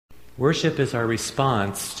Worship is our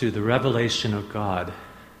response to the revelation of God.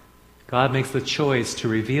 God makes the choice to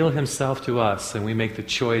reveal himself to us, and we make the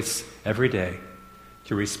choice every day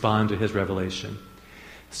to respond to his revelation.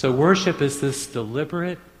 So worship is this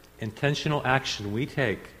deliberate, intentional action we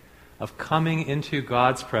take of coming into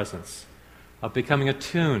God's presence, of becoming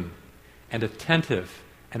attuned and attentive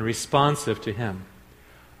and responsive to him,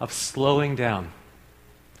 of slowing down,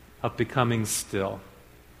 of becoming still,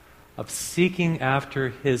 of seeking after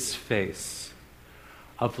his face,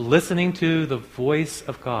 of listening to the voice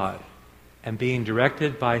of God and being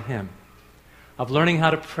directed by him, of learning how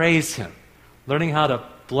to praise him, learning how to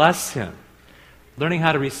bless him, learning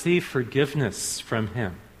how to receive forgiveness from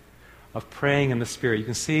him, of praying in the Spirit. You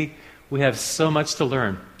can see we have so much to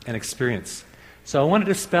learn and experience. So I want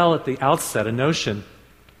to dispel at the outset a notion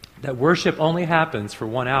that worship only happens for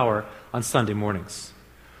 1 hour on Sunday mornings.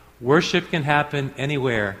 Worship can happen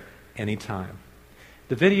anywhere, anytime.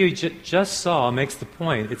 The video you just saw makes the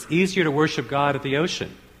point. It's easier to worship God at the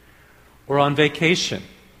ocean, or on vacation,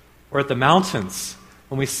 or at the mountains,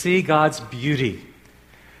 when we see God's beauty.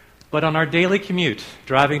 But on our daily commute,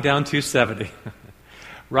 driving down 270,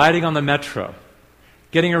 riding on the metro,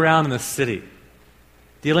 getting around in the city,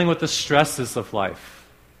 dealing with the stresses of life,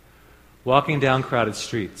 walking down crowded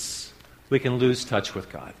streets, we can lose touch with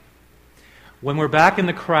God. When we're back in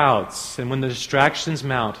the crowds and when the distractions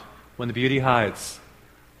mount, when the beauty hides,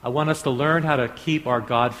 I want us to learn how to keep our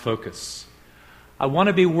God focus. I want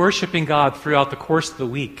to be worshiping God throughout the course of the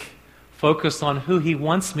week, focused on who he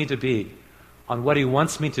wants me to be, on what he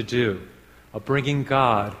wants me to do, of bringing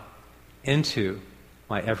God into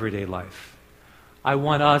my everyday life. I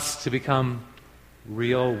want us to become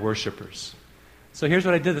real worshipers. So here's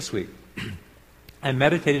what I did this week. I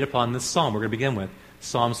meditated upon this psalm we're going to begin with,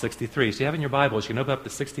 Psalm 63. So you have in your Bibles, you can open up the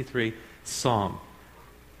 63 Psalm.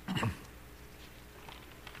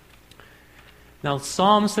 Now,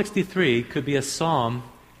 Psalm 63 could be a psalm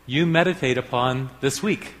you meditate upon this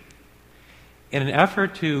week. In an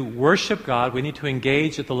effort to worship God, we need to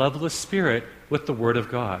engage at the level of spirit with the Word of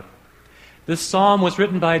God. This psalm was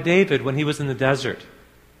written by David when he was in the desert.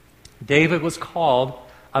 David was called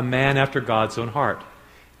a man after God's own heart.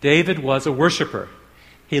 David was a worshiper.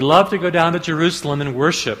 He loved to go down to Jerusalem and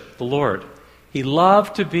worship the Lord. He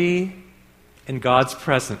loved to be in God's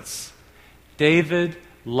presence. David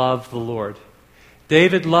loved the Lord.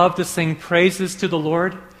 David loved to sing praises to the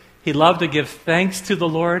Lord. He loved to give thanks to the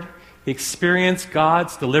Lord. He experienced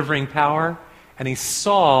God's delivering power, and he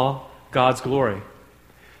saw God's glory.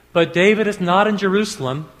 But David is not in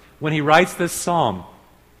Jerusalem when he writes this psalm.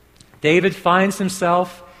 David finds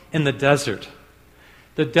himself in the desert.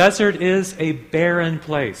 The desert is a barren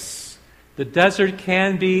place. The desert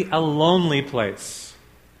can be a lonely place.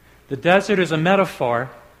 The desert is a metaphor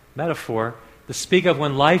to speak of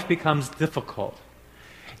when life becomes difficult.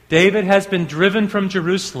 David has been driven from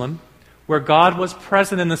Jerusalem, where God was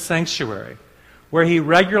present in the sanctuary, where he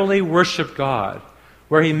regularly worshiped God,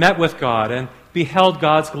 where he met with God and beheld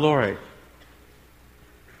God's glory.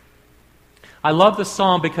 I love the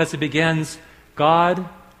psalm because it begins, God,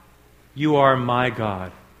 you are my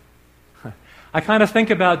God. I kind of think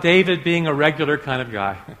about David being a regular kind of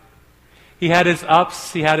guy. He had his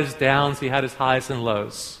ups, he had his downs, he had his highs and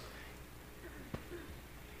lows.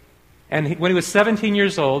 And when he was 17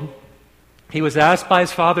 years old, he was asked by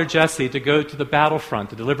his father Jesse to go to the battlefront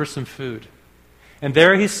to deliver some food. And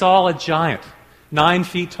there he saw a giant, 9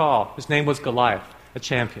 feet tall. His name was Goliath, a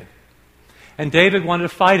champion. And David wanted to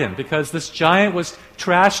fight him because this giant was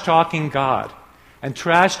trash-talking God and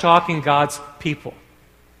trash-talking God's people.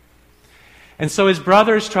 And so his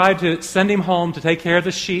brothers tried to send him home to take care of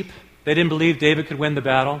the sheep. They didn't believe David could win the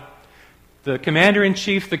battle. The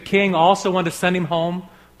commander-in-chief, the king, also wanted to send him home,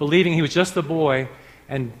 believing he was just a boy,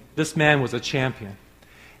 and this man was a champion.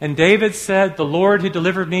 And David said, the Lord who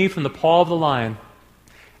delivered me from the paw of the lion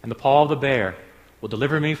and the paw of the bear will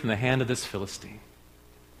deliver me from the hand of this Philistine.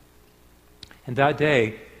 And that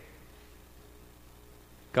day,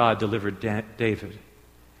 God delivered David.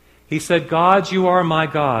 He said, God, you are my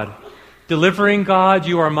God. Delivering God,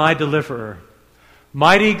 you are my deliverer.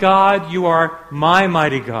 Mighty God, you are my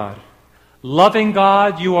mighty God. Loving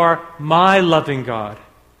God, you are my loving God.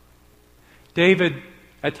 David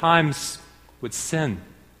at times would sin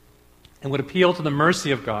and would appeal to the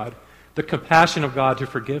mercy of God, the compassion of God to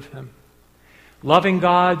forgive him. Loving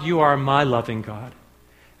God, you are my loving God.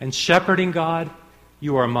 And shepherding God,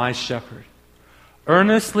 you are my shepherd.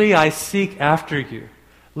 Earnestly I seek after you.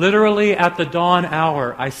 Literally at the dawn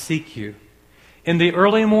hour I seek you. In the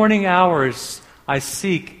early morning hours I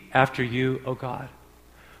seek after you, O God.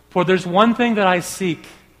 For there's one thing that I seek.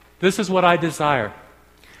 This is what I desire,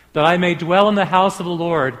 that I may dwell in the house of the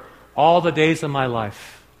Lord all the days of my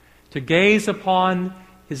life, to gaze upon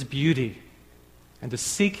his beauty and to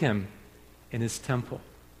seek him in his temple.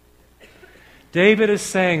 David is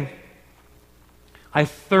saying, I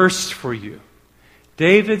thirst for you.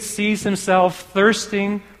 David sees himself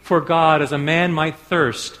thirsting for God as a man might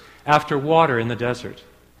thirst after water in the desert.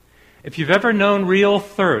 If you've ever known real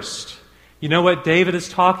thirst, you know what David is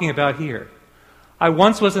talking about here. I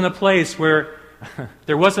once was in a place where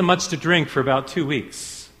there wasn't much to drink for about 2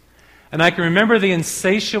 weeks. And I can remember the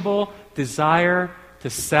insatiable desire to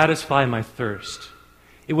satisfy my thirst.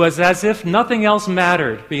 It was as if nothing else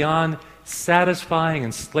mattered beyond satisfying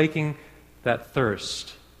and slaking that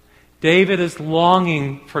thirst. David is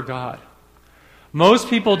longing for God. Most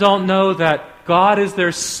people don't know that God is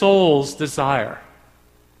their soul's desire.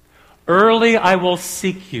 Early I will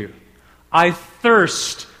seek you. I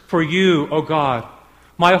thirst for you, O God.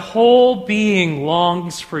 My whole being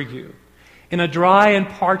longs for you. In a dry and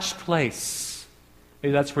parched place.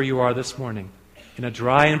 Maybe that's where you are this morning. In a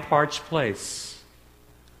dry and parched place,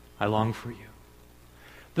 I long for you.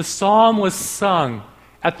 The psalm was sung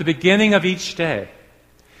at the beginning of each day.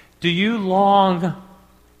 Do you long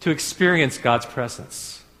to experience God's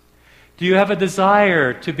presence? Do you have a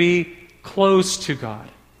desire to be close to God?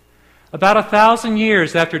 About 1,000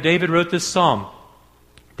 years after David wrote this psalm,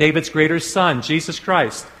 David's greater son, Jesus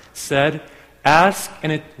Christ, said, ask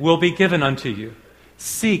and it will be given unto you.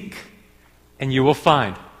 Seek and you will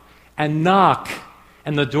find. And knock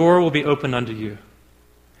and the door will be opened unto you.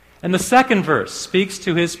 And the second verse speaks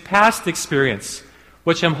to his past experience,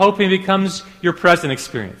 which I'm hoping becomes your present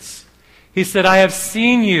experience. He said, I have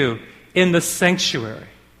seen you in the sanctuary.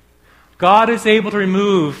 God is able to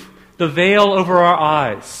remove the veil over our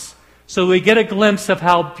eyes so we get a glimpse of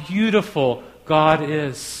how beautiful God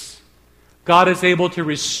is. God is able to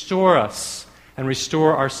restore us and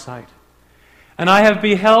restore our sight. And I have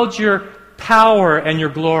beheld your power and your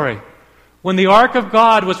glory. When the ark of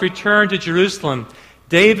God was returned to Jerusalem,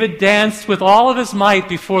 David danced with all of his might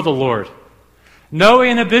before the Lord. No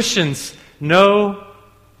inhibitions, no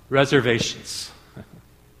reservations.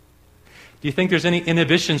 Do you think there's any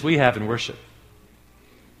inhibitions we have in worship?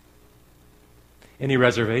 Any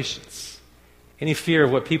reservations? Any fear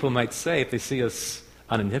of what people might say if they see us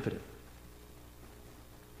uninhibited?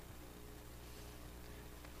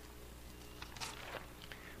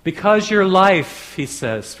 Because your life, he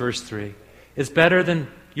says, verse 3, is better than,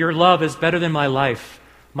 your love is better than my life.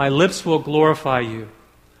 My lips will glorify you.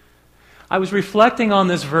 I was reflecting on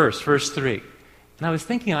this verse 3, and I was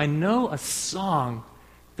thinking, I know a song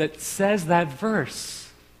that says that verse.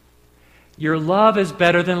 Your love is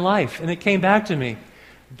better than life. And it came back to me.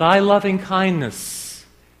 Thy loving kindness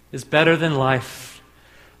is better than life.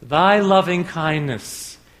 Thy loving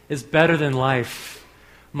kindness is better than life.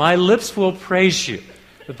 My lips will praise you.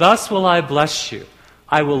 Thus will I bless you.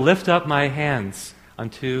 I will lift up my hands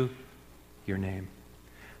unto your name.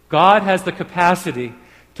 God has the capacity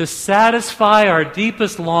to satisfy our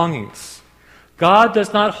deepest longings. God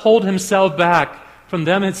does not hold himself back from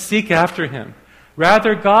them that seek after him.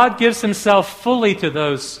 Rather, God gives himself fully to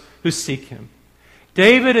those who seek him.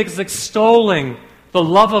 David is extolling the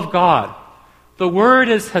love of God. The word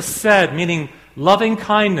is hesed, meaning loving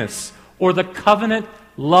kindness, or the covenant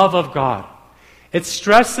love of God. It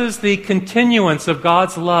stresses the continuance of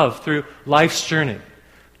God's love through life's journey.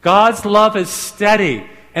 God's love is steady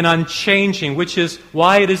and unchanging, which is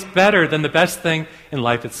why it is better than the best thing in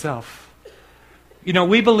life itself. You know,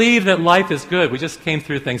 we believe that life is good. We just came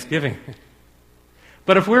through Thanksgiving.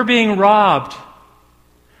 But if we're being robbed,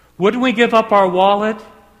 wouldn't we give up our wallet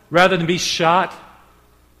rather than be shot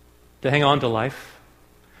to hang on to life?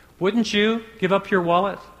 Wouldn't you give up your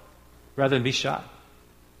wallet rather than be shot?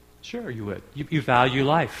 Sure, you would. You value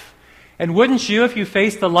life. And wouldn't you, if you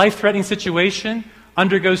faced a life-threatening situation,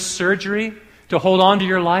 undergo surgery to hold on to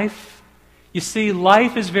your life? You see,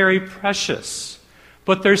 life is very precious.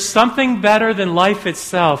 But there's something better than life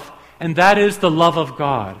itself, and that is the love of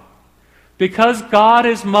God. Because God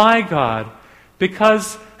is my God,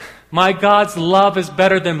 because my God's love is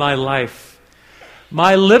better than my life,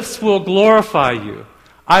 my lips will glorify you.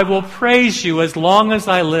 I will praise you as long as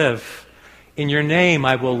I live. In your name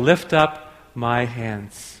I will lift up my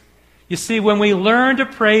hands. You see, when we learn to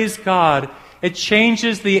praise God, it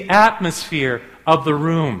changes the atmosphere of the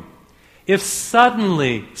room. If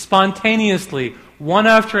suddenly, spontaneously, one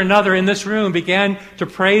after another in this room began to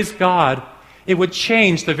praise God, it would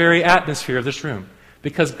change the very atmosphere of this room,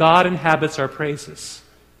 because God inhabits our praises.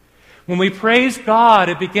 When we praise God,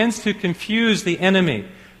 it begins to confuse the enemy,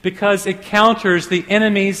 because it counters the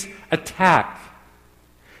enemy's attack.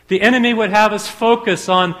 The enemy would have us focus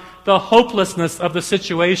on the hopelessness of the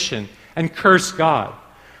situation and curse God.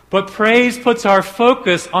 But praise puts our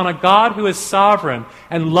focus on a God who is sovereign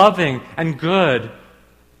and loving and good.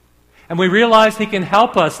 And we realize He can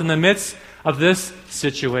help us in the midst of this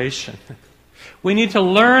situation. We need to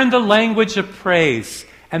learn the language of praise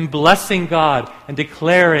and blessing God and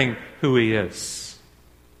declaring who He is.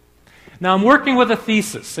 Now I'm working with a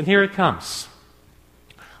thesis, and here it comes.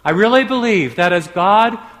 I really believe that as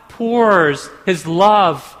God pours His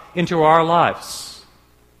love into our lives,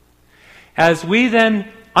 as we then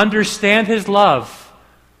understand His love,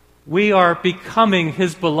 we are becoming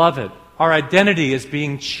His beloved. Our identity is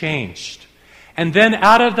being changed. And then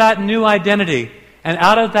out of that new identity and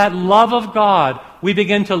out of that love of God, we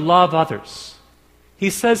begin to love others. He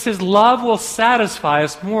says His love will satisfy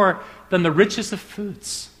us more than the richest of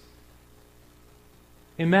foods.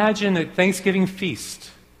 Imagine a Thanksgiving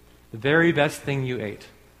feast, the very best thing you ate.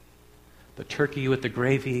 The turkey with the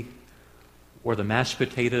gravy, or the mashed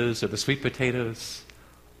potatoes, or the sweet potatoes,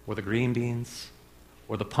 or the green beans,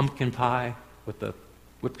 or the pumpkin pie with the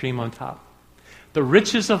whipped cream on top. The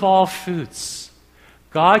richest of all foods.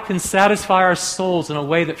 God can satisfy our souls in a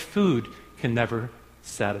way that food can never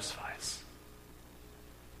satisfy us.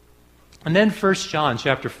 And then 1 John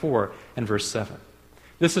chapter 4 and verse 7.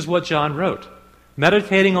 This is what John wrote,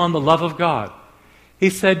 meditating on the love of God. He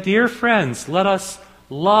said, "Dear friends, let us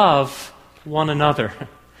love one another."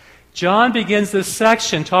 John begins this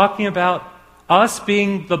section talking about us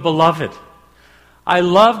being the beloved. I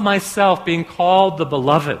love myself being called the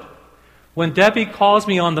beloved. When Debbie calls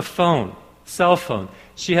me on the phone, cell phone,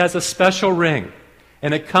 she has a special ring,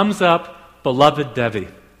 and it comes up, "Beloved Debbie."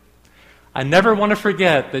 I never want to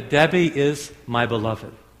forget that Debbie is my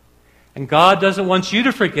beloved. And God doesn't want you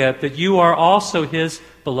to forget that you are also His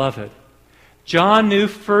beloved. John knew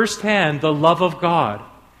firsthand the love of God,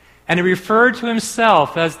 and he referred to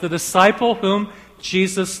himself as the disciple whom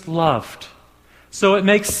Jesus loved. So it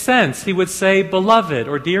makes sense he would say, "Beloved,"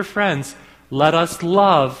 or "Dear friends, let us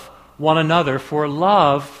love one another, for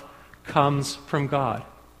love comes from God."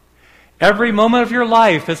 Every moment of your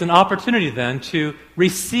life is an opportunity then to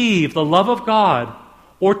receive the love of God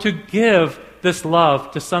or to give this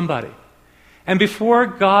love to somebody. And before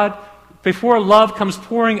love comes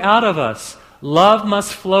pouring out of us, love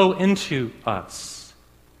must flow into us.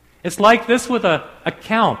 It's like this with an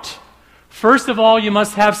account. First of all, you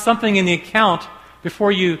must have something in the account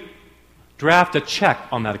before you draft a check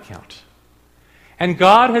on that account. And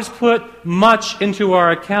God has put much into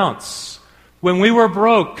our accounts. When we were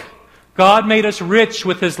broke, God made us rich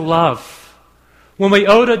with His love. When we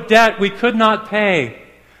owed a debt we could not pay,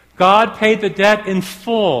 God paid the debt in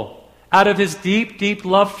full out of His deep, deep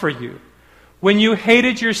love for you. When you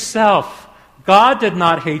hated yourself, God did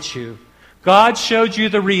not hate you. God showed you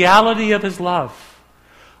the reality of His love.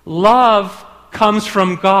 Love comes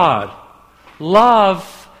from God.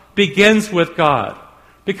 Love begins with God,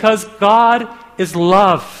 because God is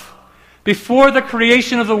love. Before the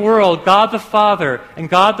creation of the world, God the Father and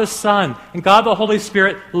God the Son and God the Holy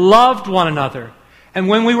Spirit loved one another. And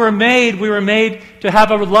when we were made to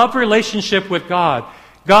have a love relationship with God.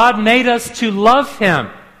 God made us to love Him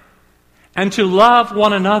and to love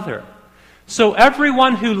one another. So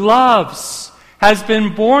everyone who loves has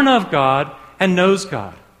been born of God and knows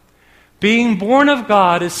God. Being born of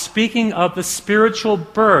God is speaking of the spiritual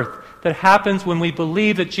birth that happens when we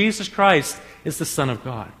believe that Jesus Christ is the Son of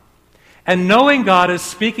God. And knowing God is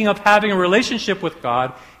speaking of having a relationship with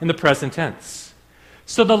God in the present tense.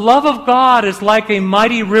 So the love of God is like a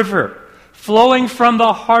mighty river flowing from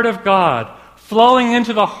the heart of God, flowing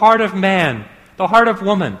into the heart of man, the heart of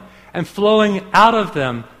woman, and flowing out of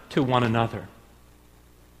them to one another.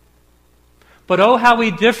 But oh, how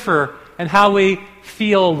we differ and how we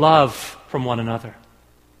feel love from one another.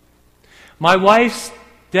 My wife,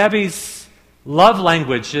 Debbie's love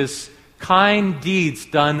language is kind deeds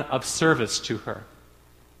done of service to her.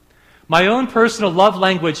 My own personal love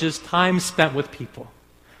language is time spent with people.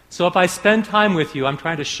 So if I spend time with you, I'm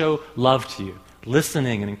trying to show love to you,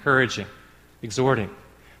 listening and encouraging, exhorting.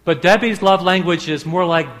 But Debbie's love language is more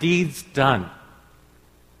like deeds done.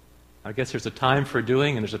 I guess there's a time for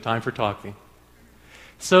doing and there's a time for talking.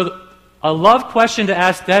 So a love question to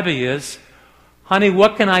ask Debbie is, "Honey,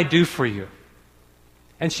 what can I do for you?"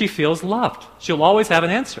 And she feels loved. She'll always have an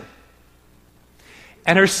answer.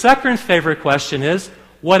 And her second favorite question is,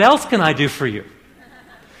 "What else can I do for you?"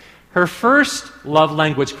 Her first love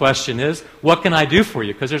language question is, "What can I do for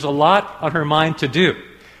you?" Because there's a lot on her mind to do.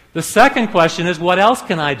 The second question is, "What else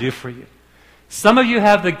can I do for you?" Some of you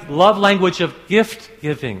have the love language of gift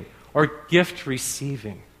giving or gift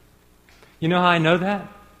receiving. You know how I know that?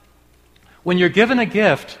 When you're given a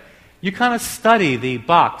gift, you kind of study the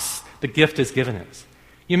box the gift is given us.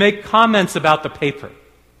 You make comments about the paper.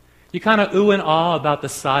 You kind of ooh and ah about the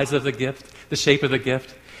size of the gift, the shape of the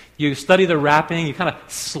gift. You study the wrapping. You kind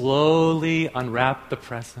of slowly unwrap the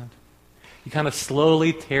present. You kind of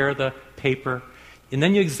slowly tear the paper. And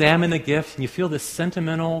then you examine the gift and you feel this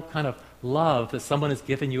sentimental kind of love that someone has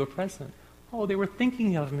given you a present. Oh, they were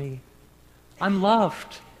thinking of me. I'm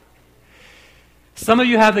loved. Some of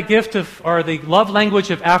you have the gift of, or the love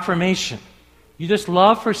language of affirmation. You just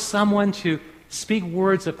love for someone to speak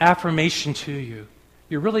words of affirmation to you.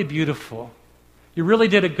 You're really beautiful. You really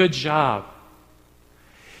did a good job.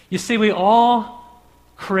 You see, we all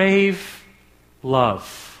crave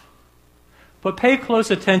love. But pay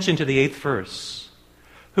close attention to the 8th verse.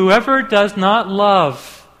 Whoever does not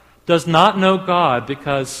love does not know God,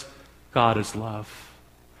 because God is love.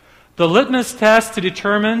 The litmus test to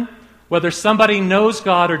determine whether somebody knows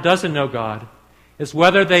God or doesn't know God is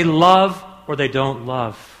whether they love or they don't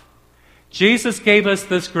love. Jesus gave us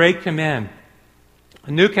this great command.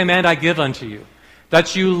 A new command I give unto you,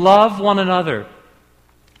 that you love one another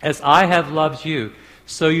as I have loved you,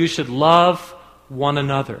 so you should love one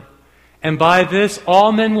another. And by this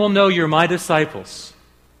all men will know you're my disciples,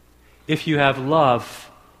 if you have love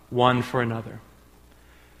one for another.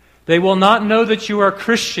 They will not know that you are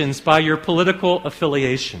Christians by your political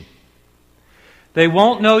affiliation. They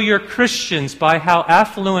won't know you're Christians by how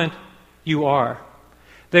affluent you are.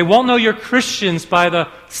 They won't know you're Christians by the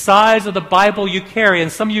size of the Bible you carry,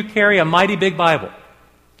 and some of you carry a mighty big Bible.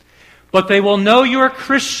 But they will know you are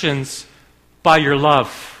Christians by your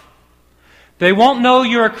love. They won't know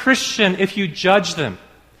you're a Christian if you judge them,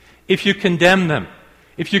 if you condemn them,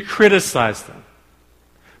 if you criticize them.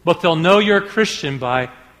 But they'll know you're a Christian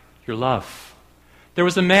by your love. There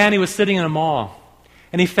was a man, he was sitting in a mall,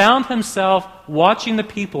 and he found himself watching the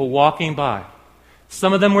people walking by.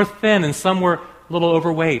 Some of them were thin and some were a little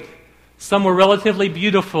overweight. Some were relatively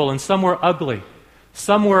beautiful and some were ugly.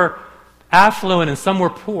 Some were affluent and some were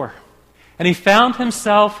poor. And he found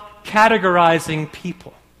himself categorizing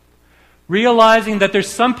people, realizing that there's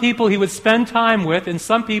some people he would spend time with and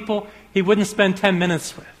some people he wouldn't spend 10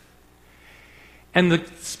 minutes with. And the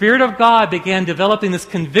Spirit of God began developing this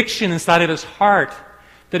conviction inside of his heart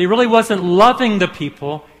that he really wasn't loving the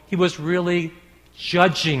people, he was really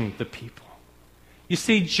judging the people. You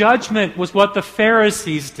see, judgment was what the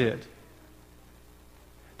Pharisees did.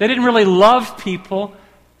 They didn't really love people,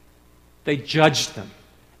 they judged them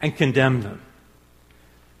and condemned them.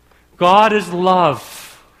 God is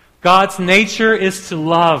love. God's nature is to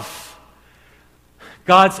love.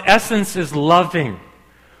 God's essence is loving.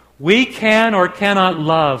 We can or cannot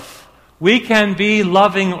love. We can be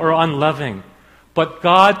loving or unloving. But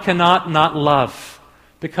God cannot not love,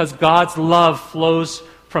 because God's love flows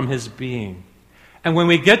from His being. And when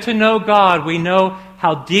we get to know God, we know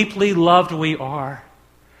how deeply loved we are.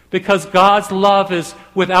 Because God's love is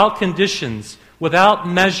without conditions, without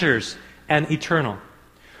measures, and eternal.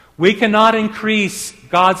 We cannot increase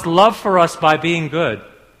God's love for us by being good.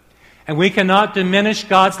 And we cannot diminish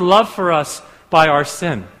God's love for us by our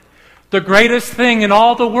sin. The greatest thing in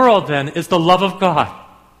all the world, then, is the love of God.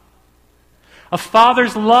 A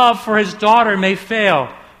father's love for his daughter may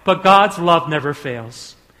fail, but God's love never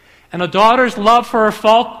fails. And a daughter's love for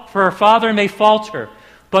her father may falter,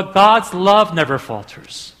 but God's love never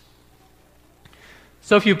falters.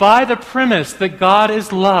 So if you buy the premise that God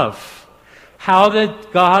is love, how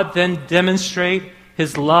did God then demonstrate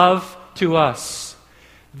His love to us?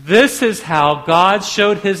 This is how God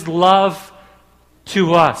showed His love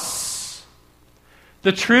to us.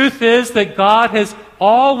 The truth is that God has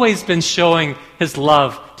always been showing His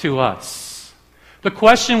love to us. The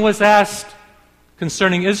question was asked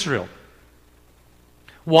concerning Israel.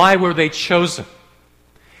 Why were they chosen?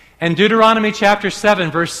 And Deuteronomy chapter 7,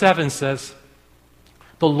 verse 7 says,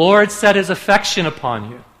 "The Lord set His affection upon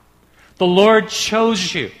you. The Lord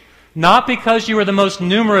chose you, not because you were the most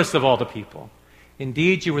numerous of all the people.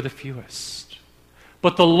 Indeed, you were the fewest.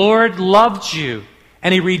 But the Lord loved you,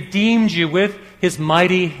 and He redeemed you with His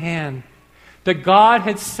mighty hand." That God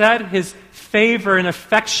had set His favor and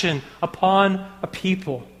affection upon a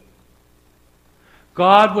people.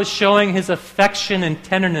 God was showing His affection and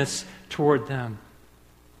tenderness toward them.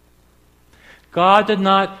 God did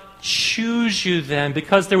not choose you then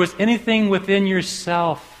because there was anything within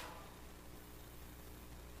yourself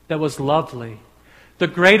that was lovely. The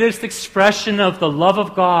greatest expression of the love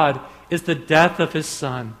of God is the death of His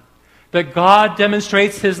Son. That God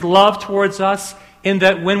demonstrates His love towards us in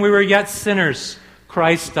that when we were yet sinners,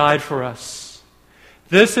 Christ died for us.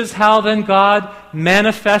 This is how then God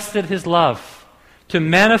manifested His love To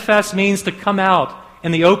manifest means to come out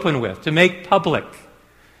in the open with, to make public.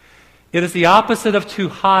 It is the opposite of to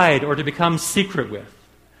hide or to become secret with.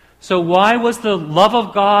 So why was the love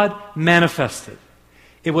of God manifested?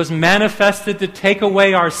 It was manifested to take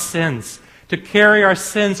away our sins, to carry our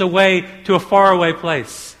sins away to a faraway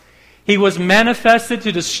place. He was manifested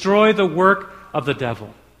to destroy the work of the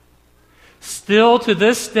devil. Still to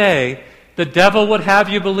this day, the devil would have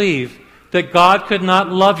you believe that God could not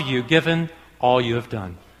love you given all you have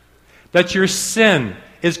done. That your sin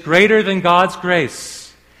is greater than God's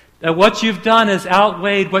grace. That what you've done has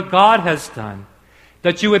outweighed what God has done.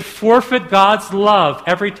 That you would forfeit God's love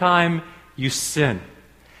every time you sin.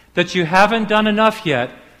 That you haven't done enough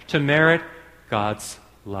yet to merit God's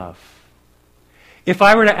love. If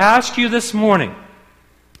I were to ask you this morning,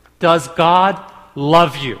 does God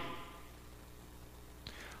love you?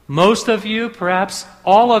 Most of you, perhaps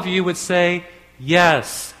all of you, would say,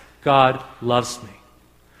 yes, God loves me.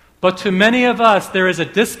 But to many of us, there is a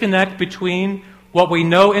disconnect between what we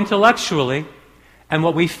know intellectually and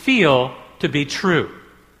what we feel to be true.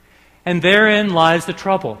 And therein lies the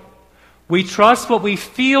trouble. We trust what we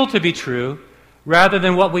feel to be true rather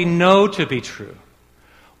than what we know to be true.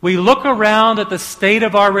 We look around at the state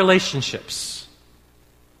of our relationships.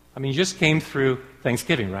 I mean, you just came through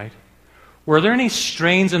Thanksgiving, right? Were there any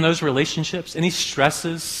strains in those relationships? Any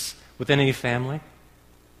stresses within any family?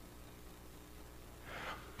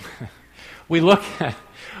 We look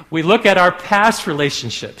at our past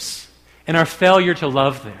relationships and our failure to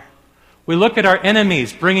love there. We look at our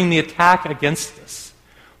enemies bringing the attack against us.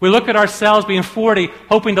 We look at ourselves being 40,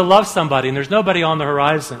 hoping to love somebody, and there's nobody on the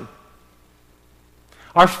horizon.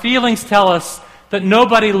 Our feelings tell us that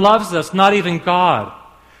nobody loves us, not even God.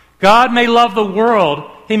 God may love the world,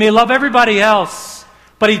 He may love everybody else,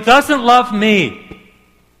 but He doesn't love me.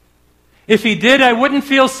 If He did, I wouldn't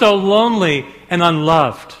feel so lonely and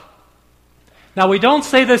unloved. Now, we don't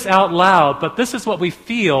say this out loud, but this is what we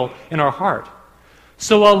feel in our heart.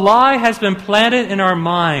 So a lie has been planted in our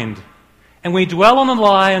mind, and we dwell on the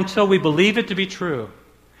lie until we believe it to be true.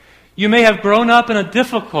 You may have grown up in a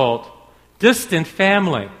difficult, distant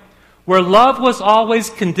family where love was always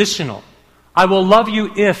conditional. I will love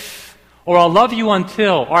you if, or I'll love you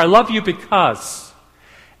until, or I love you because.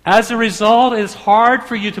 As a result, it is hard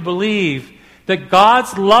for you to believe that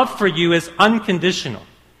God's love for you is unconditional.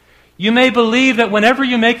 You may believe that whenever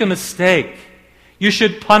you make a mistake, you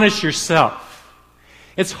should punish yourself.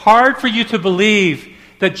 It's hard for you to believe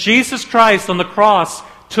that Jesus Christ on the cross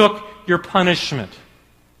took your punishment.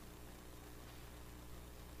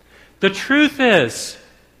 The truth is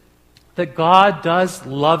that God does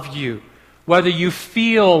love you, whether you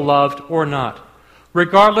feel loved or not,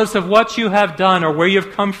 regardless of what you have done or where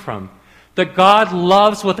you've come from. That God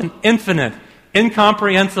loves with an infinite,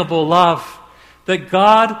 incomprehensible love. That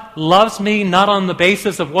God loves me not on the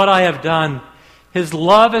basis of what I have done. His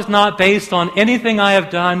love is not based on anything I have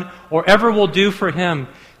done or ever will do for Him.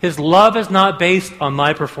 His love is not based on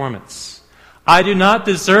my performance. I do not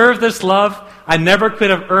deserve this love. I never could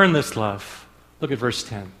have earned this love. Look at verse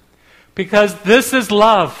 10. Because this is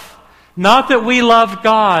love. Not that we loved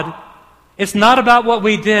God. It's not about what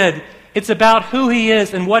we did. It's about who He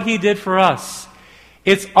is and what He did for us.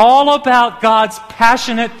 It's all about God's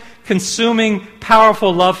passionate, consuming,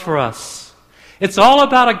 powerful love for us. It's all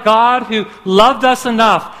about a God who loved us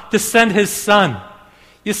enough to send His Son.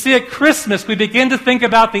 You see, at Christmas, we begin to think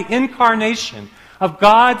about the incarnation of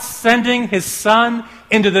God sending His Son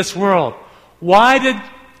into this world. Why did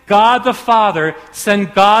God the Father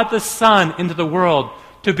send God the Son into the world?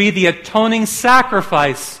 To be the atoning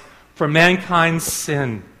sacrifice for mankind's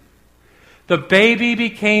sin. The baby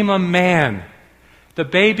became a man. The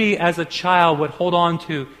baby, as a child, would hold on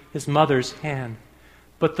to his mother's hand.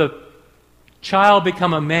 But the child,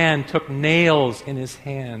 become a man, took nails in his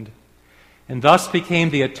hand, and thus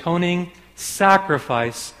became the atoning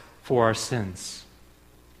sacrifice for our sins.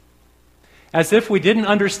 As if we didn't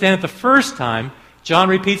understand it the first time, John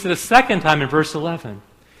repeats it a second time in verse 11.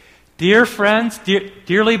 Dear friends,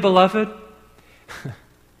 dearly beloved,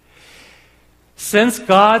 since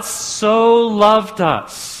God so loved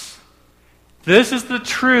us, this is the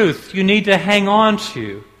truth you need to hang on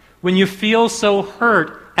to when you feel so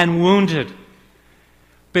hurt and wounded.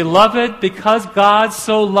 Beloved, because God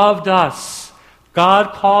so loved us,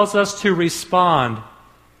 God calls us to respond.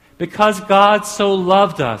 Because God so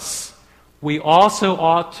loved us, we also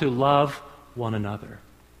ought to love one another.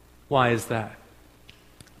 Why is that?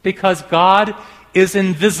 Because God is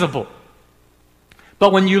invisible.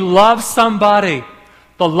 But when you love somebody,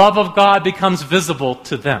 the love of God becomes visible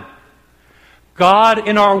to them. God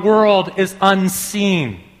in our world is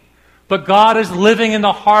unseen. But God is living in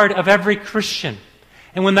the heart of every Christian.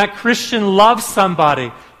 And when that Christian loves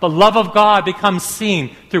somebody, the love of God becomes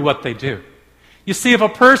seen through what they do. You see, if a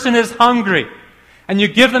person is hungry and you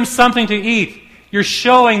give them something to eat, you're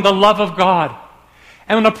showing the love of God.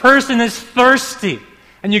 And when a person is thirsty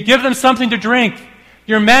and you give them something to drink,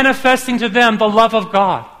 you're manifesting to them the love of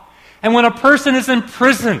God. And when a person is in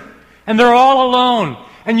prison and they're all alone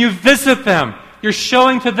and you visit them, you're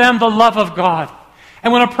showing to them the love of God.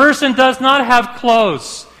 And when a person does not have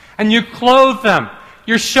clothes and you clothe them,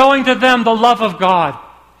 you're showing to them the love of God.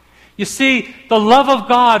 You see, the love of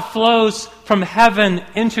God flows from heaven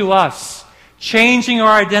into us, changing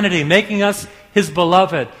our identity, making us His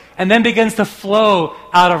beloved, and then begins to flow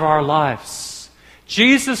out of our lives.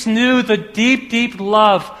 Jesus knew the deep, deep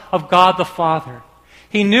love of God the Father.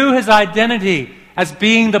 He knew His identity as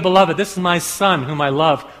being the beloved. This is my Son whom I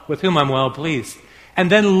love, with whom I'm well pleased. And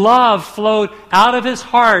then love flowed out of His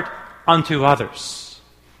heart unto others.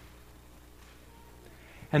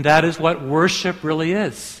 And that is what worship really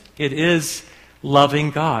is. It is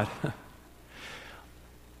loving God.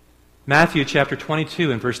 Matthew chapter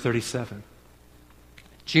 22 and verse 37.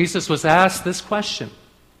 Jesus was asked this question.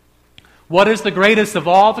 What is the greatest of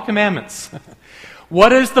all the commandments?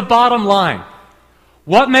 What is the bottom line?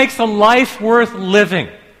 What makes a life worth living?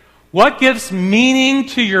 What gives meaning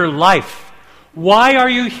to your life? Why are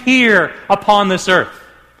you here upon this earth?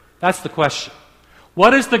 That's the question.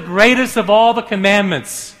 What is the greatest of all the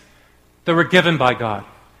commandments that were given by God?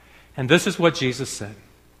 And this is what Jesus said.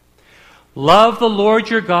 Love the Lord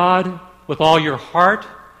your God with all your heart,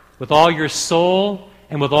 with all your soul,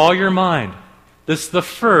 and with all your mind. This is the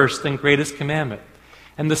first and greatest commandment.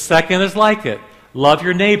 And the second is like it. Love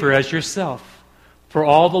your neighbor as yourself. For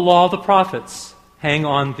all the law of the prophets hang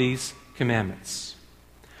on these commandments.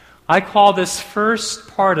 I call this first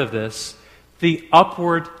part of this the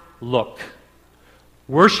upward look.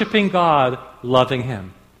 Worshiping God, loving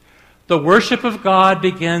Him. The worship of God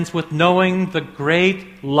begins with knowing the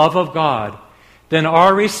great love of God. Then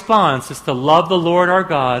our response is to love the Lord our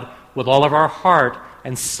God with all of our heart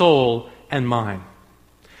and soul and mind.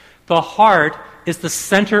 The heart is the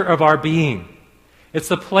center of our being. It's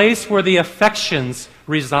the place where the affections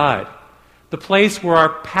reside, the place where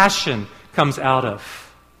our passion comes out of.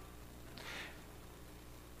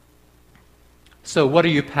 So what are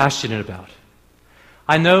you passionate about?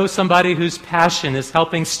 I know somebody whose passion is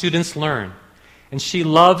helping students learn, and she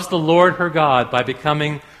loves the Lord her God by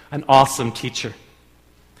becoming an awesome teacher.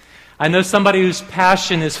 I know somebody whose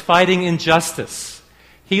passion is fighting injustice.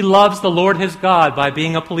 He loves the Lord his God by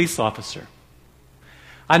being a police officer.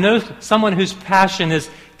 I know someone whose passion is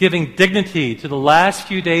giving dignity to the last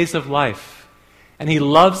few days of life, and he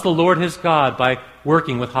loves the Lord his God by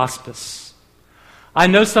working with hospice. I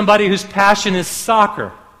know somebody whose passion is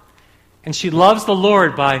soccer, and she loves the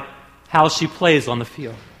Lord by how she plays on the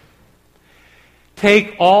field.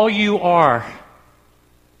 Take all you are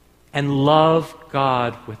and love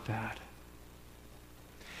God with that.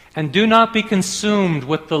 And do not be consumed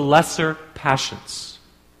with the lesser passions.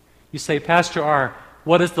 You say, Pastor R.,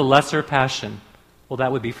 what is the lesser passion? Well,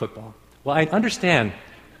 that would be football. Well, I understand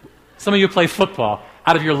some of you play football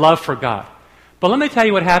out of your love for God. But let me tell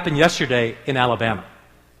you what happened yesterday in Alabama.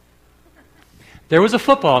 There was a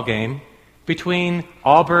football game between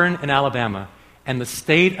Auburn and Alabama, and the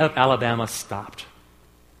state of Alabama stopped.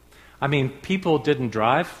 I mean, people didn't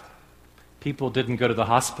drive. People didn't go to the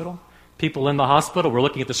hospital. People in the hospital were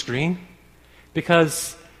looking at the screen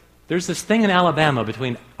because there's this thing in Alabama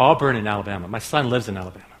between Auburn and Alabama. My son lives in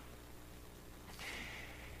Alabama.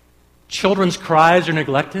 Children's cries are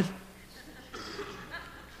neglected.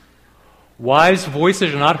 Wives'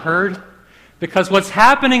 voices are not heard. Because what's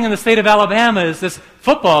happening in the state of Alabama is this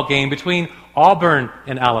football game between Auburn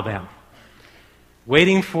and Alabama,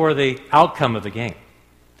 waiting for the outcome of the game.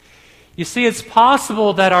 You see, it's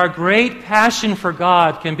possible that our great passion for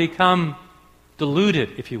God can become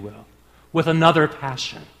diluted, if you will, with another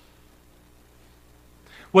passion.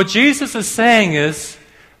 What Jesus is saying is,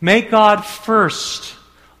 make God first.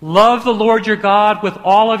 Love the Lord your God with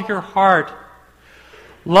all of your heart.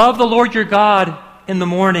 Love the Lord your God in the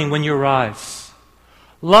morning when you rise.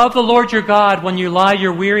 Love the Lord your God when you lie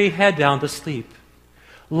your weary head down to sleep.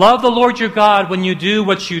 Love the Lord your God when you do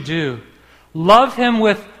what you do. Love Him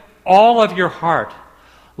with all of your heart.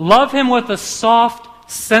 Love Him with a soft,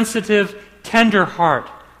 sensitive, tender heart,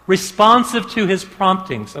 responsive to His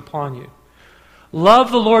promptings upon you.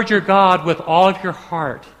 Love the Lord your God with all of your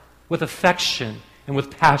heart, with affection and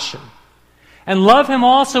with passion. And love Him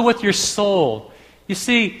also with your soul. You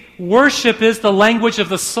see, worship is the language of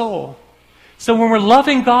the soul. So when we're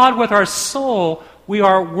loving God with our soul, We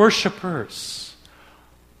are worshipers.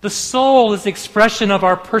 The soul is the expression of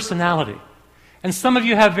our personality. And some of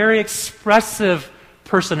you have very expressive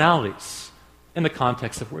personalities in the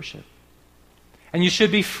context of worship. And you should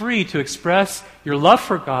be free to express your love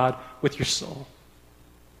for God with your soul.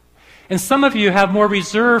 And some of you have more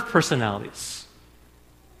reserved personalities,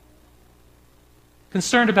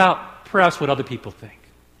 concerned about perhaps what other people think.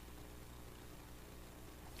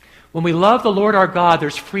 When we love the Lord our God,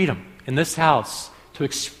 there's freedom in this house to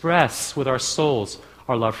express with our souls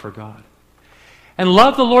our love for God. And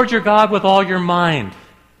love the Lord your God with all your mind,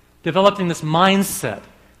 developing this mindset,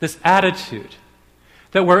 this attitude,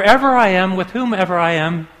 that wherever I am, with whomever I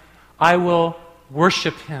am, I will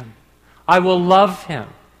worship Him. I will love Him.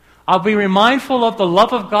 I'll be mindful of the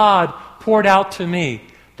love of God poured out to me,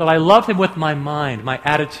 that I love Him with my mind, my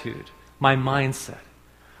attitude, my mindset.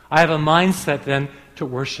 I have a mindset then to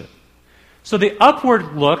worship. So the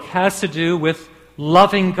upward look has to do with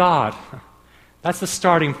loving God. That's the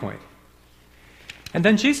starting point. And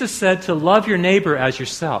then Jesus said to love your neighbor as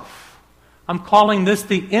yourself. I'm calling this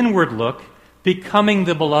the inward look, becoming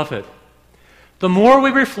the beloved. The more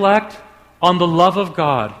we reflect on the love of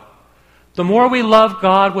God, the more we love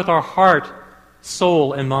God with our heart,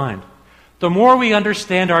 soul, and mind, the more we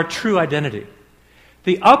understand our true identity.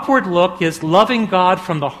 The upward look is loving God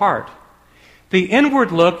from the heart. The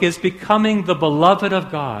inward look is becoming the beloved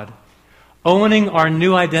of God, owning our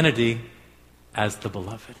new identity as the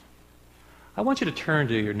beloved. I want you to turn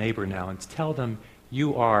to your neighbor now and tell them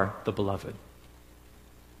you are the beloved.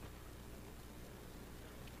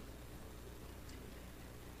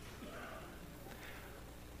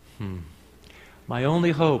 My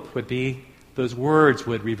only hope would be those words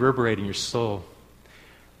would reverberate in your soul.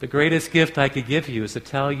 The greatest gift I could give you is to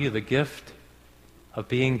tell you the gift of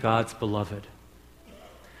being God's beloved.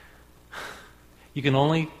 You can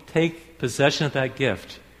only take possession of that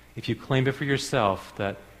gift if you claim it for yourself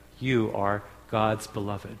that you are God's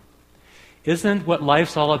beloved. Isn't what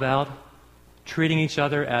life's all about? Treating each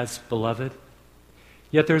other as beloved?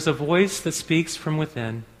 Yet there's a voice that speaks from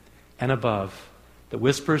within and above, that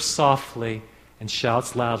whispers softly and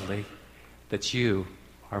shouts loudly that you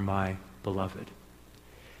are my beloved.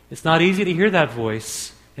 It's not easy to hear that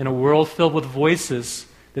voice in a world filled with voices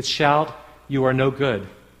that shout, you are no good,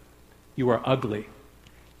 you are ugly,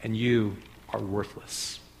 and you are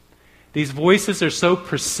worthless. These voices are so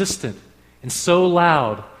persistent and so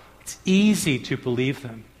loud, it's easy to believe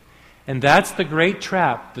them. And that's the great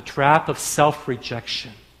trap, the trap of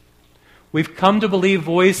self-rejection. We've come to believe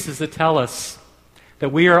voices that tell us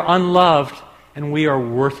that we are unloved and we are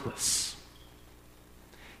worthless.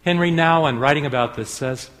 Henry Nouwen, writing about this,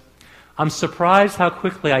 says, I'm surprised how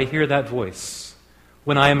quickly I hear that voice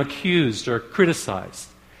when I am accused or criticized.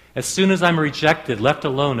 As soon as I'm rejected, left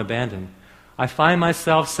alone, abandoned, I find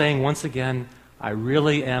myself saying once again, I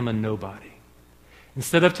really am a nobody.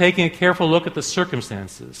 Instead of taking a careful look at the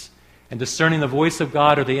circumstances and discerning the voice of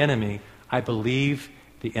God or the enemy, I believe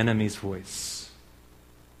the enemy's voice.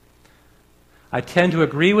 I tend to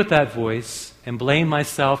agree with that voice and blame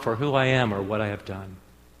myself for who I am or what I have done.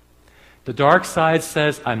 The dark side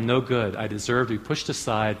says, I'm no good. I deserve to be pushed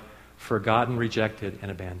aside, forgotten, rejected,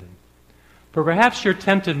 and abandoned. But perhaps you're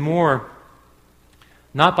tempted more,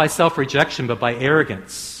 not by self-rejection, but by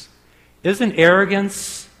arrogance. Isn't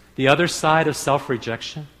arrogance the other side of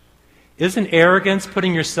self-rejection? Isn't arrogance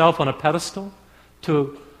putting yourself on a pedestal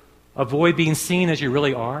to avoid being seen as you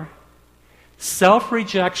really are?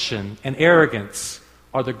 Self-rejection and arrogance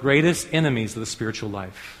are the greatest enemies of the spiritual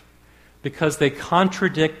life because they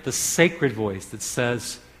contradict the sacred voice that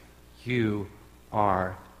says, you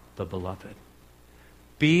are the beloved.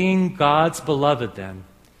 Being God's beloved, then,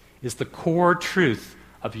 is the core truth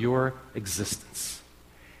of your existence.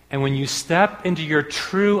 And when you step into your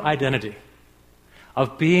true identity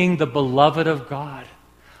of being the beloved of God,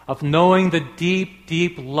 of knowing the deep,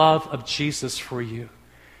 deep love of Jesus for you,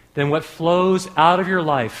 then what flows out of your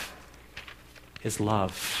life is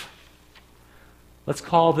love. Let's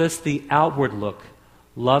call this the outward look,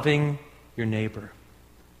 loving your neighbor.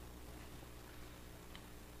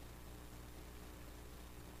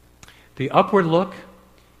 The upward look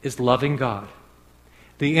is loving God.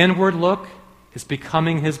 The inward look is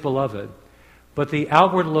becoming His beloved. But the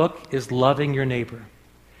outward look is loving your neighbor.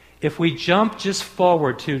 If we jump just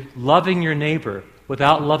forward to loving your neighbor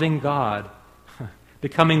without loving God,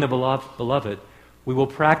 becoming the beloved, we will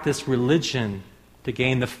practice religion to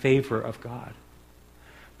gain the favor of God.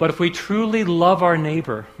 But if we truly love our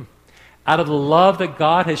neighbor out of the love that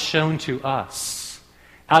God has shown to us,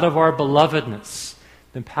 out of our belovedness,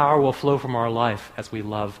 then power will flow from our life as we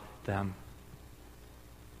love them.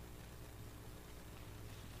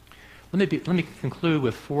 Let me conclude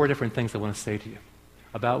with 4 different things I want to say to you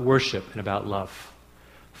about worship and about love.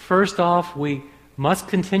 First off, we must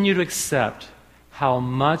continue to accept how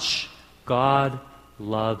much God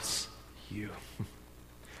loves you.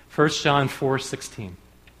 1 John 4:16.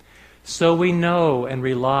 So we know and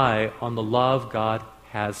rely on the love God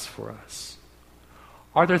has for us.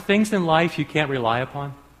 Are there things in life you can't rely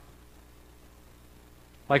upon?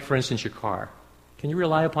 Like, for instance, your car. Can you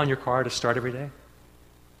rely upon your car to start every day?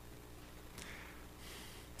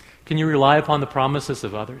 Can you rely upon the promises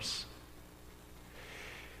of others?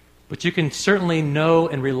 But you can certainly know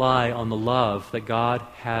and rely on the love that God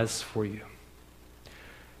has for you.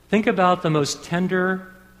 Think about the most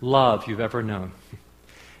tender love you've ever known.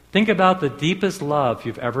 Think about the deepest love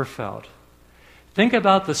you've ever felt. Think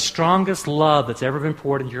about the strongest love that's ever been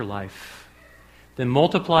poured into your life. Then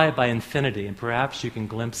multiply it by infinity, and perhaps you can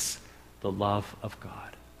glimpse the love of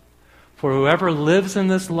God. For whoever lives in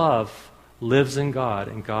this love lives in God,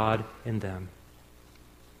 and God in them.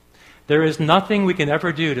 There is nothing we can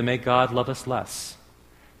ever do to make God love us less.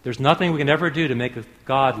 There's nothing we can ever do to make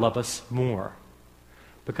God love us more.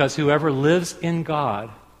 Because whoever lives in God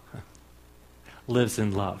lives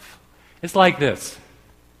in love. It's like this.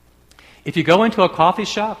 If you go into a coffee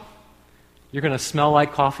shop, you're going to smell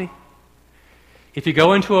like coffee. If you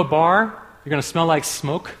go into a bar, you're going to smell like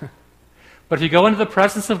smoke. But if you go into the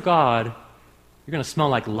presence of God, you're going to smell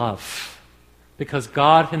like love. Because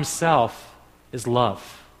God Himself is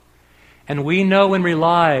love. And we know and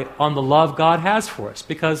rely on the love God has for us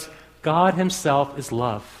because God Himself is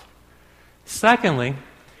love. Secondly,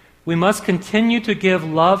 we must continue to give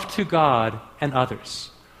love to God and others.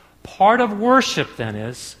 Part of worship, then,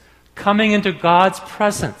 is coming into God's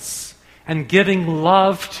presence and giving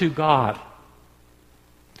love to God.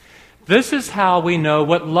 This is how we know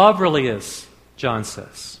what love really is, John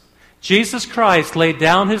says. Jesus Christ laid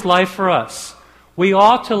down His life for us. We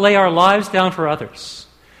ought to lay our lives down for others.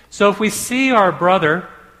 So if we see our brother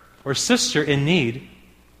or sister in need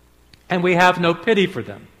and we have no pity for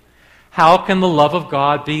them, how can the love of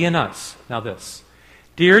God be in us? Now this,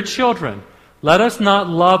 dear children, let us not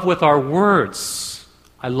love with our words,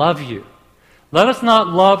 I love you. Let us not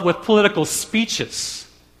love with political speeches,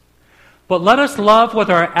 but let us love with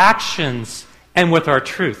our actions and with our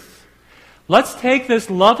truth. Let's take this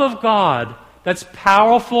love of God that's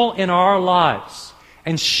powerful in our lives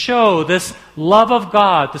and show this love of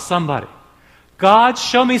God to somebody. God,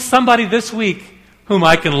 show me somebody this week whom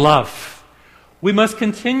I can love. We must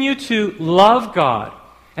continue to love God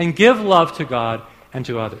and give love to God and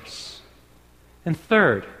to others. And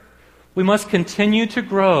third, we must continue to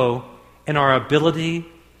grow in our ability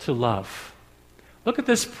to love. Look at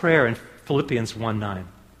this prayer in Philippians 1:9.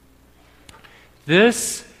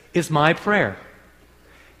 This is my prayer,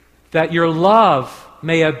 that your love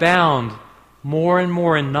may abound more and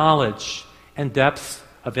more in knowledge and depth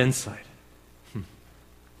of insight.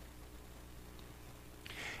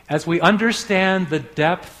 As we understand the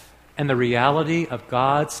depth and the reality of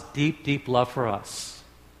God's deep, deep love for us,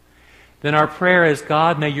 then our prayer is,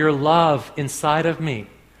 God, may your love inside of me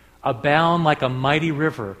abound like a mighty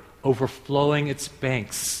river overflowing its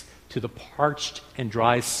banks to the parched and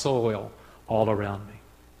dry soil all around me.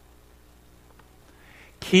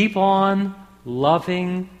 Keep on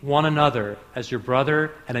loving one another as your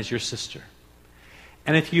brother and as your sister.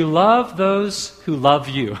 And if you love those who love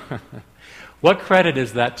you, what credit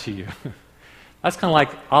is that to you? That's kind of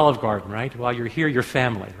like Olive Garden, right? While you're here, you're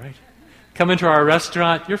family, right? Come into our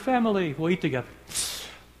restaurant, you're family, we'll eat together.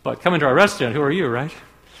 But come into our restaurant, who are you, right?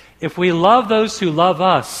 If we love those who love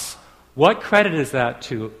us, what credit is that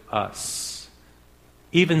to us?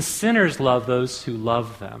 Even sinners love those who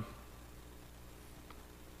love them.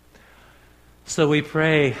 So we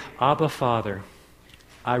pray, Abba, Father,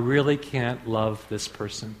 I really can't love this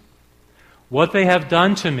person. What they have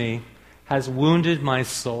done to me has wounded my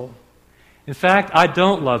soul. In fact, I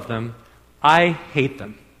don't love them. I hate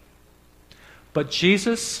them. But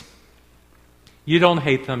Jesus, you don't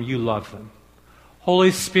hate them, you love them.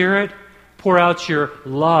 Holy Spirit, pour out your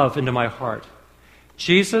love into my heart.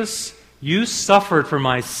 Jesus, you suffered for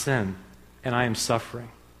my sin, and I am suffering.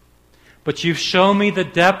 But you've shown me the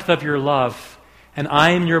depth of your love, and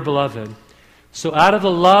I am your beloved. So out of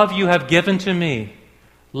the love you have given to me,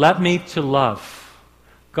 let me to love.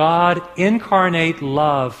 God, incarnate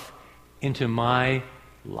love into my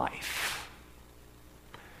life.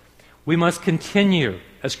 We must continue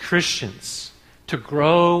as Christians to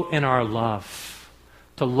grow in our love,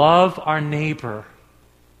 to love our neighbor,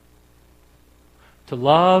 to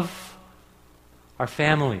love our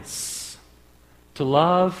families, to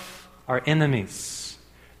love our enemies,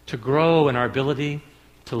 to grow in our ability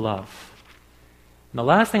to love. And the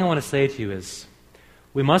last thing I want to say to you is,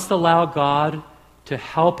 we must allow God to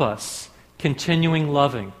help us continuing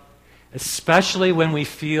loving, especially when we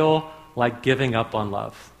feel like giving up on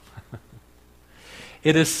love.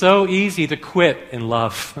 It is so easy to quit in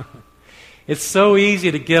love. It's so easy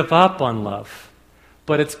to give up on love.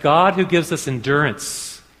 But it's God who gives us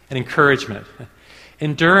endurance and encouragement.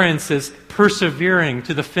 Endurance is persevering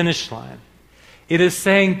to the finish line. It is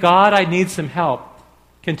saying, God, I need some help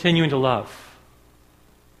continuing to love.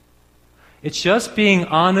 It's just being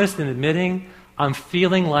honest and admitting, I'm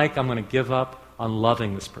feeling like I'm going to give up on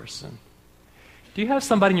loving this person. Do you have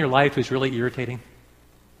somebody in your life who's really irritating?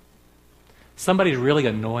 Somebody who's really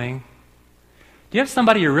annoying? Do you have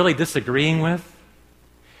somebody you're really disagreeing with?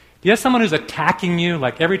 Do you have someone who's attacking you,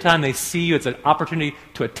 like every time they see you, it's an opportunity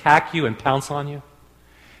to attack you and pounce on you?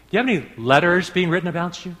 Do you have any letters being written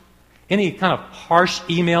about you? Any kind of harsh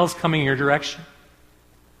emails coming in your direction?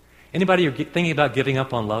 Anybody you're thinking about giving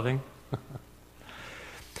up on loving?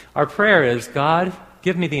 Our prayer is, God,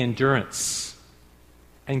 give me the endurance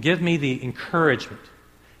and give me the encouragement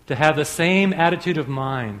to have the same attitude of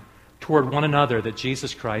mind toward one another that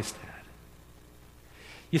Jesus Christ had.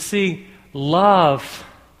 You see, love,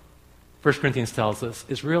 1 Corinthians tells us,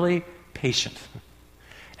 is really patient.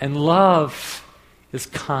 And love is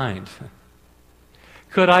kind.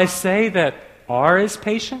 Could I say that R is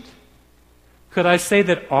patient? Could I say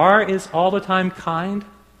that R is all the time kind?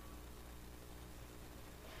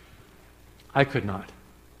 I could not.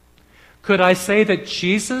 Could I say that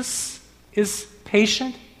Jesus is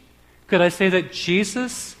patient? Could I say that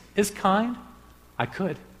Jesus is kind? I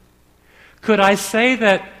could. Could I say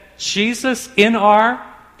that Jesus in R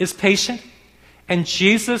is patient and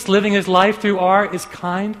Jesus living his life through R is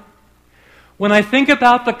kind? When I think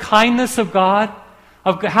about the kindness of God,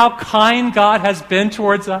 of how kind God has been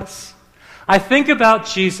towards us, I think about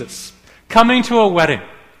Jesus coming to a wedding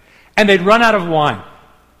and they'd run out of wine.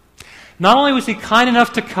 Not only was he kind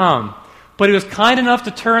enough to come, but he was kind enough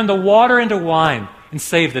to turn the water into wine and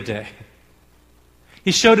save the day.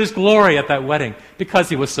 He showed his glory at that wedding because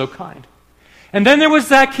he was so kind. And then there was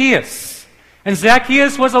Zacchaeus. And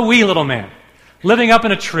Zacchaeus was a wee little man living up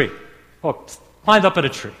in a tree, or climbed up in a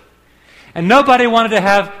tree. And nobody wanted to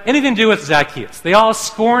have anything to do with Zacchaeus. They all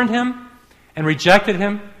scorned him and rejected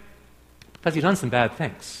him because he'd done some bad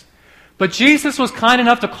things. But Jesus was kind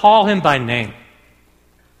enough to call him by name.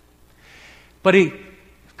 But he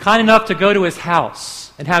kind enough to go to his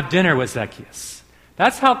house and have dinner with Zacchaeus.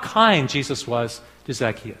 That's how kind Jesus was to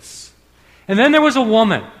Zacchaeus. And then there was a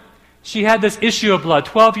woman. She had this issue of blood.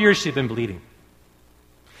 12 years she'd been bleeding.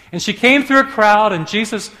 And she came through a crowd, and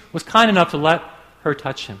Jesus was kind enough to let her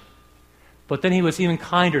touch him. But then he was even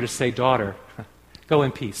kinder to say, daughter, go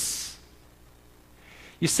in peace.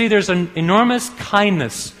 You see, there's an enormous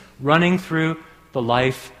kindness running through the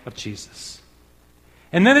life of Jesus.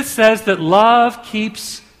 And then it says that love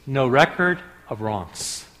keeps no record of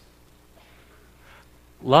wrongs.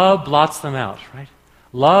 Love blots them out, right?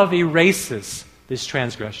 Love erases these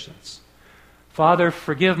transgressions. Father,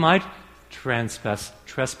 forgive my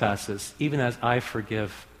trespasses, even as I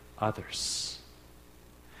forgive others.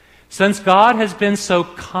 Since God has been so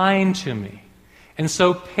kind to me and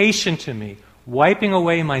so patient to me, wiping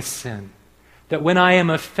away my sin, that when I am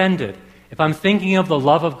offended, if I'm thinking of the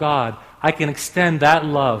love of God, I can extend that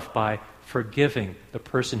love by forgiving the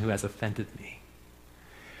person who has offended me.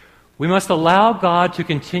 We must allow God to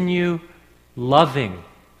continue loving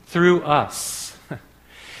through us.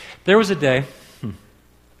 There was a day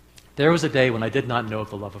when I did not know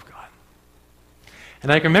of the love of God.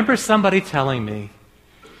 And I can remember somebody telling me,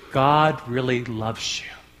 God really loves you.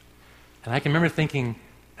 And I can remember thinking,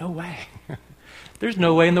 no way. There's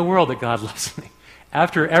no way in the world that God loves me.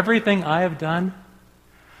 After everything I have done,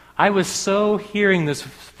 I was so hearing this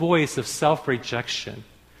voice of self-rejection,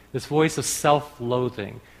 this voice of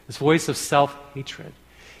self-loathing, this voice of self-hatred.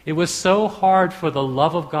 It was so hard for the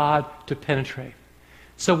love of God to penetrate.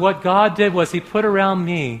 So what God did was he put around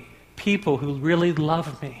me people who really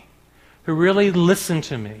loved me, who really listened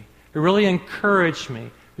to me, who really encouraged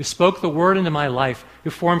me, who spoke the word into my life, who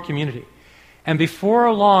formed community. And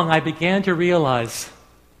before long, I began to realize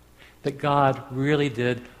that God really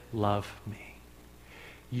did love me.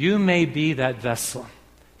 You may be that vessel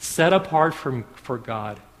set apart for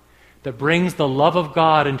God that brings the love of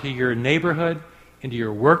God into your neighborhood, into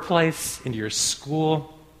your workplace, into your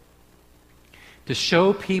school, to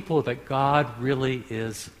show people that God really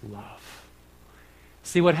is love.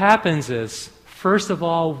 See, what happens is, first of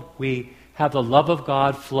all, we have the love of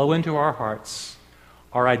God flow into our hearts.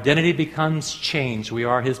 Our identity becomes changed. We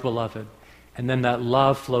are his beloved. And then that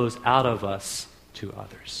love flows out of us to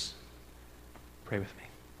others. Pray with me.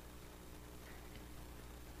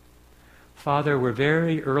 Father, we're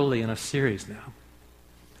very early in a series now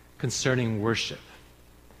concerning worship.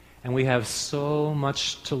 And we have so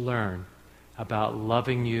much to learn about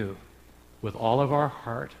loving you with all of our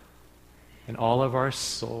heart and all of our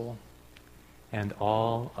soul and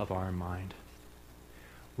all of our mind.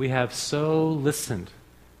 We have so listened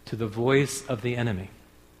to the voice of the enemy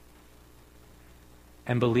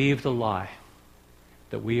and believed the lie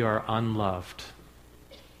that we are unloved.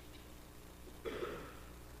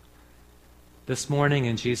 This morning,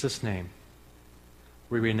 in Jesus' name,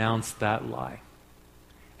 we renounce that lie,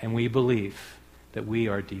 and we believe that we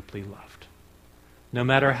are deeply loved. No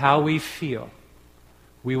matter how we feel,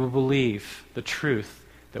 we will believe the truth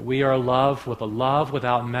that we are loved with a love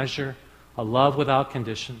without measure, a love without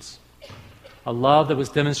conditions, a love that was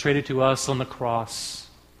demonstrated to us on the cross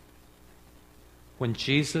when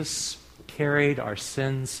Jesus carried our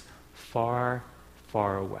sins far,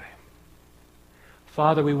 far away.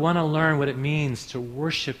 Father, we want to learn what it means to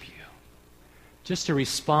worship you, just to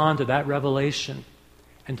respond to that revelation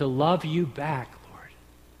and to love you back, Lord,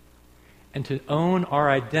 and to own our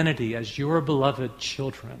identity as your beloved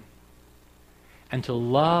children, and to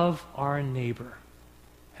love our neighbor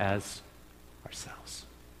as ourselves.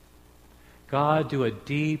 God, do a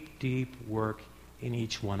deep, deep work in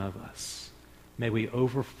each one of us. May we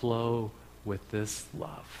overflow with this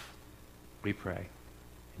love, we pray,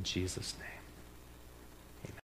 in Jesus' name.